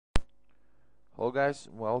Hello guys,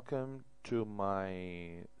 welcome to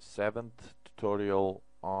my 7th tutorial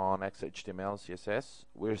on HTML and CSS.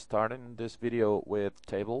 We're starting this video with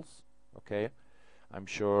tables, okay? I'm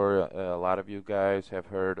sure a lot of you guys have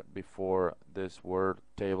heard before this word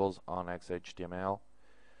tables on HTML.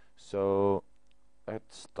 So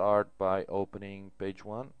let's start by opening page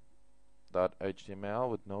 1.html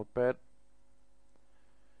with Notepad,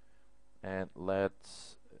 and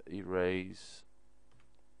let's erase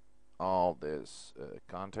all this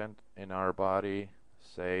content in our body.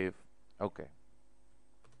 Save. Okay,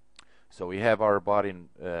 so we have our body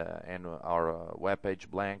and our web page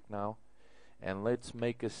blank now, and let's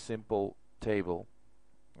make a simple table.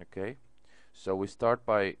 Okay, so we start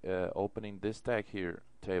by opening this tag here,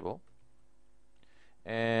 table,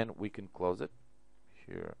 and we can close it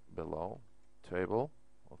here below, table.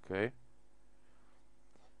 Okay,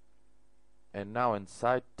 and now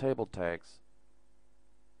inside table tags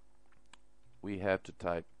we have to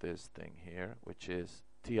type this thing here, which is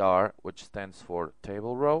tr, which stands for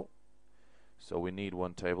table row. So we need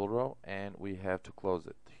one table row, and we have to close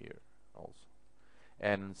it here also.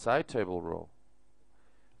 And inside table row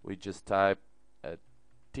we just type a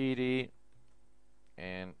td,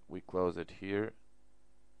 and we close it here,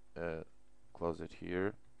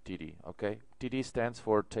 td. Okay, td stands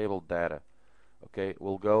for table data. Okay,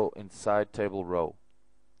 we'll go inside table row,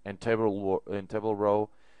 and table row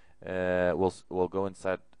we'll go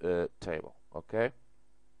inside table. Okay,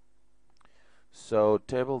 so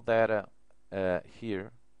table data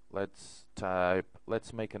here, let's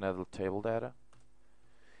make another table data.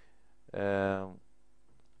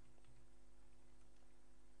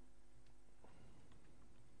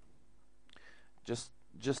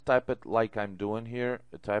 Just type it like I'm doing here.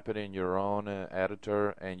 Type it in your own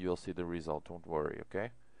editor and you'll see the result, don't worry.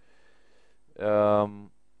 Okay,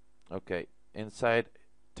 okay, inside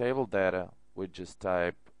table data we just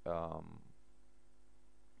type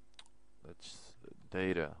let's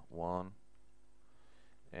data 1,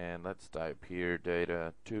 and let's type here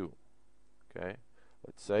data 2. Okay,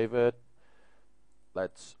 let's save it.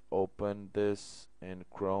 Let's open this in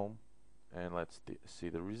Chrome and let's see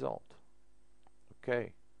the result.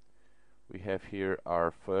 Okay, we have here our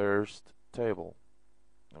first table.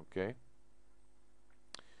 Okay,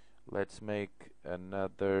 let's make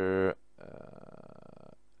another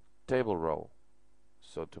table row.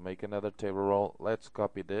 So to make another table row, let's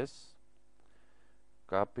copy this,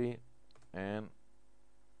 copy and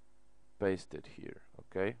paste it here.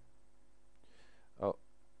 Okay, oh,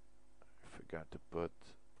 I forgot to put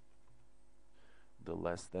the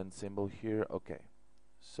less than symbol here. Okay,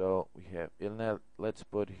 so we have let's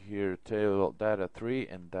put here table data 3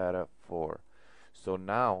 and data 4. So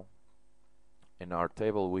now in our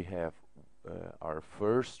table we have our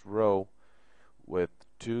first row with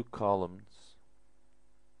 2 columns,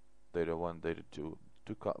 data 1, data 2,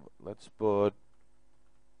 let's put,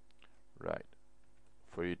 right,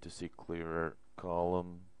 for you to see clearer,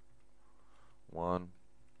 column 1,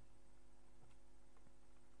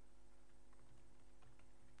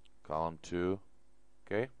 column 2.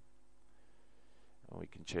 Okay, and we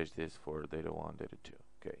can change this for data 1, data 2.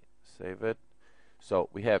 Okay, save it. So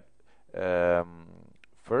we have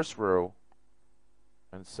first row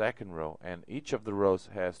and second row, and each of the rows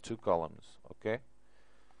has 2 columns. Okay,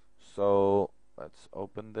 so let's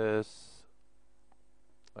open this,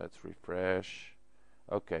 let's refresh.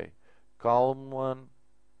 Okay, column 1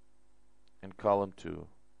 and column 2,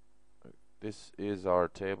 this is our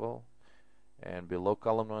table, and below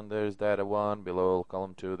column 1 there's data 1, below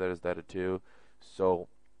column 2 there's data 2. So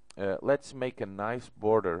let's make a nice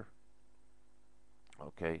border.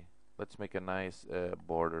 Okay, let's make a nice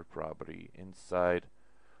border property inside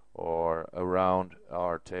or around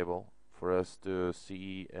our table for us to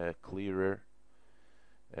see clearer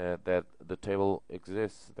that the table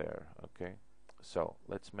exists there. Okay, so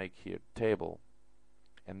let's make here table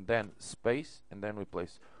and then space, and then we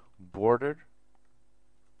place border,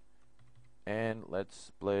 and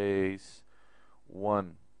let's place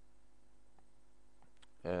one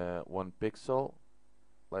pixel.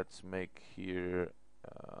 Let's make here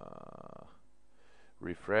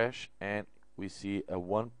refresh, and we see a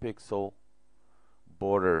 1 pixel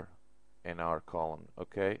border in our column.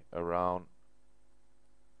 Okay, around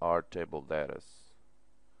our table datas,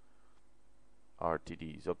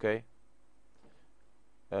 RTDs. Okay,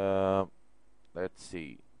 let's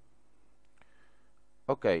see.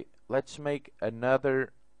 Okay, let's make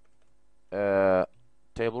another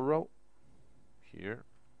table row here.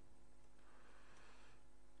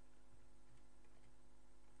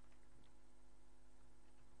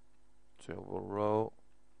 Table row,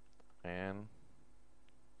 and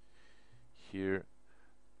here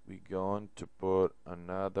we're going to put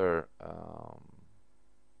another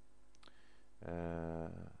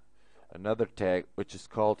another tag which is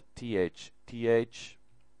called th. Th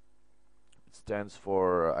stands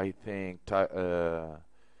for, I think,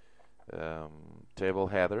 table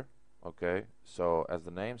header. Okay, so as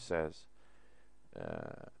the name says,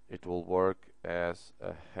 it will work as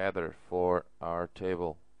a header for our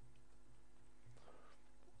table,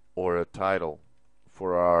 or a title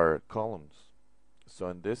for our columns. So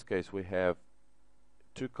in this case we have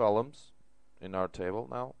two columns in our table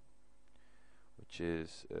now, which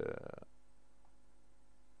is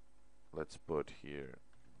let's put here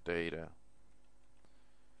data.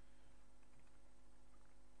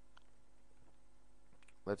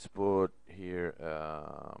 Let's put here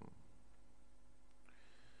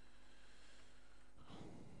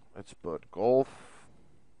let's put golf.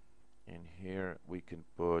 In here we can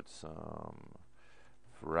put some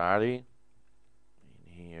Ferrari. In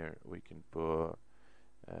here we can put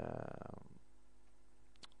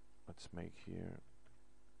let's make here,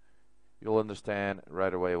 you'll understand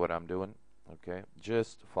right away what I'm doing. Okay,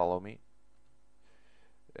 just follow me,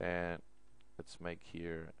 and let's make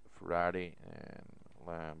here Ferrari and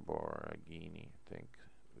Lamborghini. I think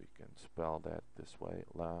we can spell that this way,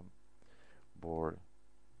 Lamborghini.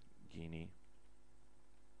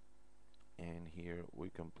 And here we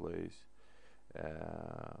can place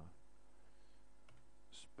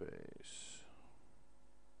space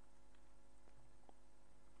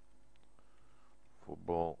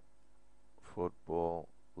football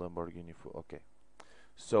Lamborghini. Okay,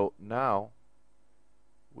 so now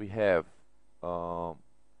we have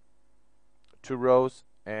two rows,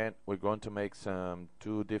 and we're going to make some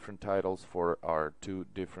two different titles for our two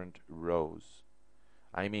different rows.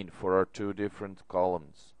 I mean, for our two different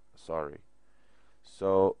columns, sorry.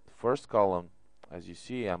 So first column, as you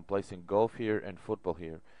see, I'm placing golf here and football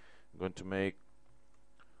here. I'm going to make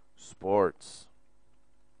sports,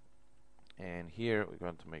 and here we're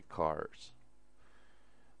going to make cars.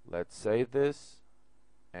 Let's save this,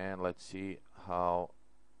 and let's see how,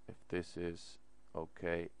 if this is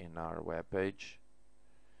okay in our web page.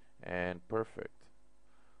 And perfect.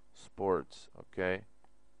 Sports, okay,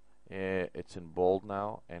 it's in bold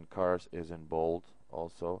now, and cars is in bold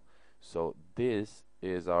also. So this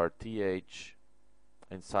is our th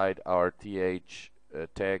inside our th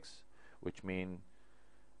tags, which means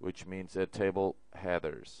table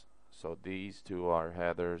headers. So these two are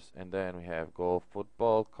headers, and then we have golf,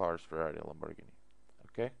 football, cars, Ferrari, Lamborghini.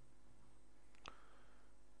 Okay.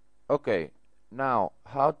 Okay. Now,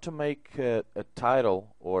 how to make a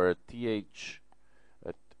title or a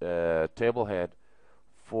table head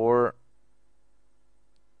for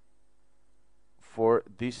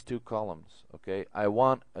these two columns? Okay, I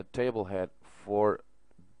want a table head to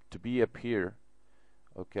be up here,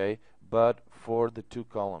 okay, but for the two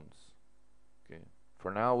columns. Okay,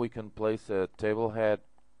 for now we can place a table head,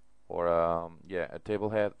 or a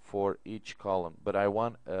table head for each column, but I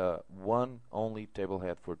want one only table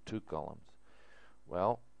head for two columns.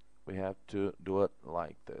 Well, we have to do it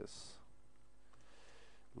like this.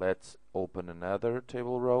 Let's open another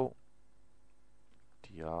table row,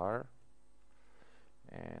 tr,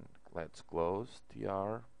 and let's close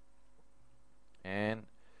tr, and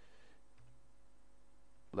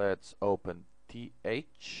let's open th,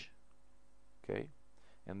 okay,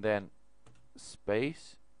 and then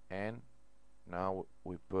space, and now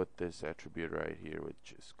we put this attribute right here,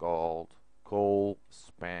 which is called col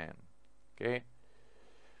span. Okay,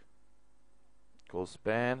 col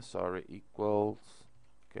span, sorry, equals,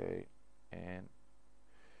 okay, and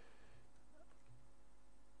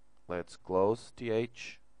let's close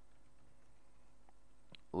th.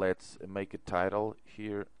 Let's make a title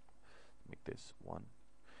here. Make this one.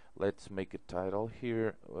 Let's make a title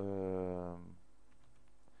here.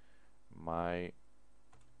 My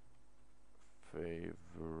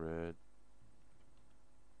favorite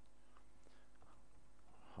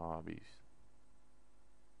hobbies.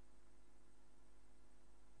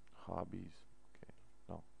 Okay,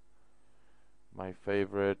 no. My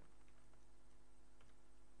favorite.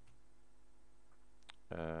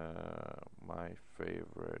 My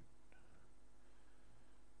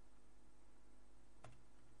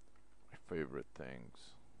favorite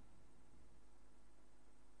things.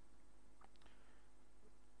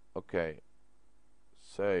 Okay,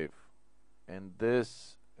 save, and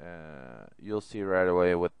this you'll see right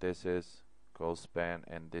away what this is, col span,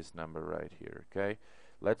 and this number right here. Okay,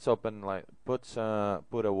 let's open, like, put a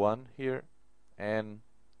 1 here, and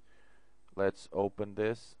let's open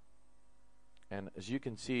this, and as you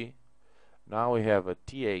can see, now we have a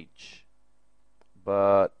th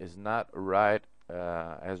but it's not right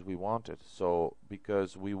as we want it. So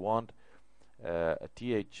because we want a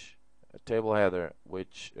table header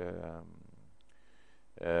which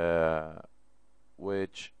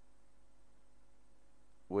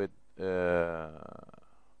with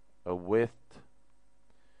a width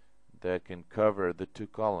that can cover the two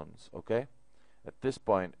columns. Okay, at this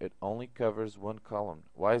point it only covers one column.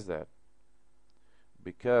 Why is that?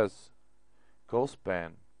 Because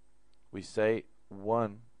cospan, we say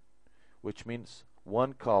one, which means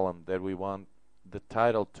one column that we want the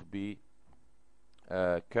title to be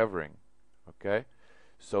covering. Okay,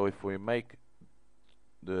 so if we make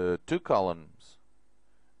the two columns,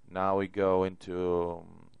 now we go into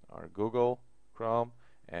our Google Chrome,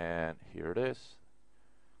 and here it is,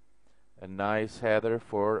 a nice header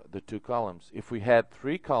for the two columns. If we had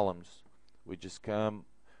three columns,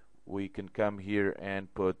 we can come here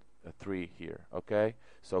and put a 3 here. Okay,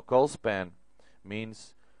 so col span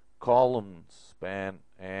means column span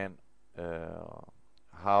and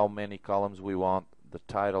how many columns we want the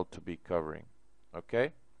title to be covering.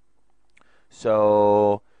 Okay,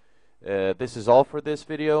 so this is all for this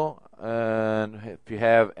video, and if you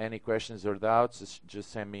have any questions or doubts,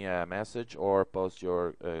 just send me a message or post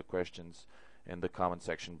your questions in the comment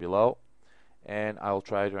section below, and I'll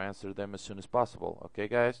try to answer them as soon as possible. Okay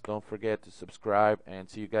guys, don't forget to subscribe, and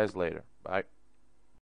see you guys later. Bye.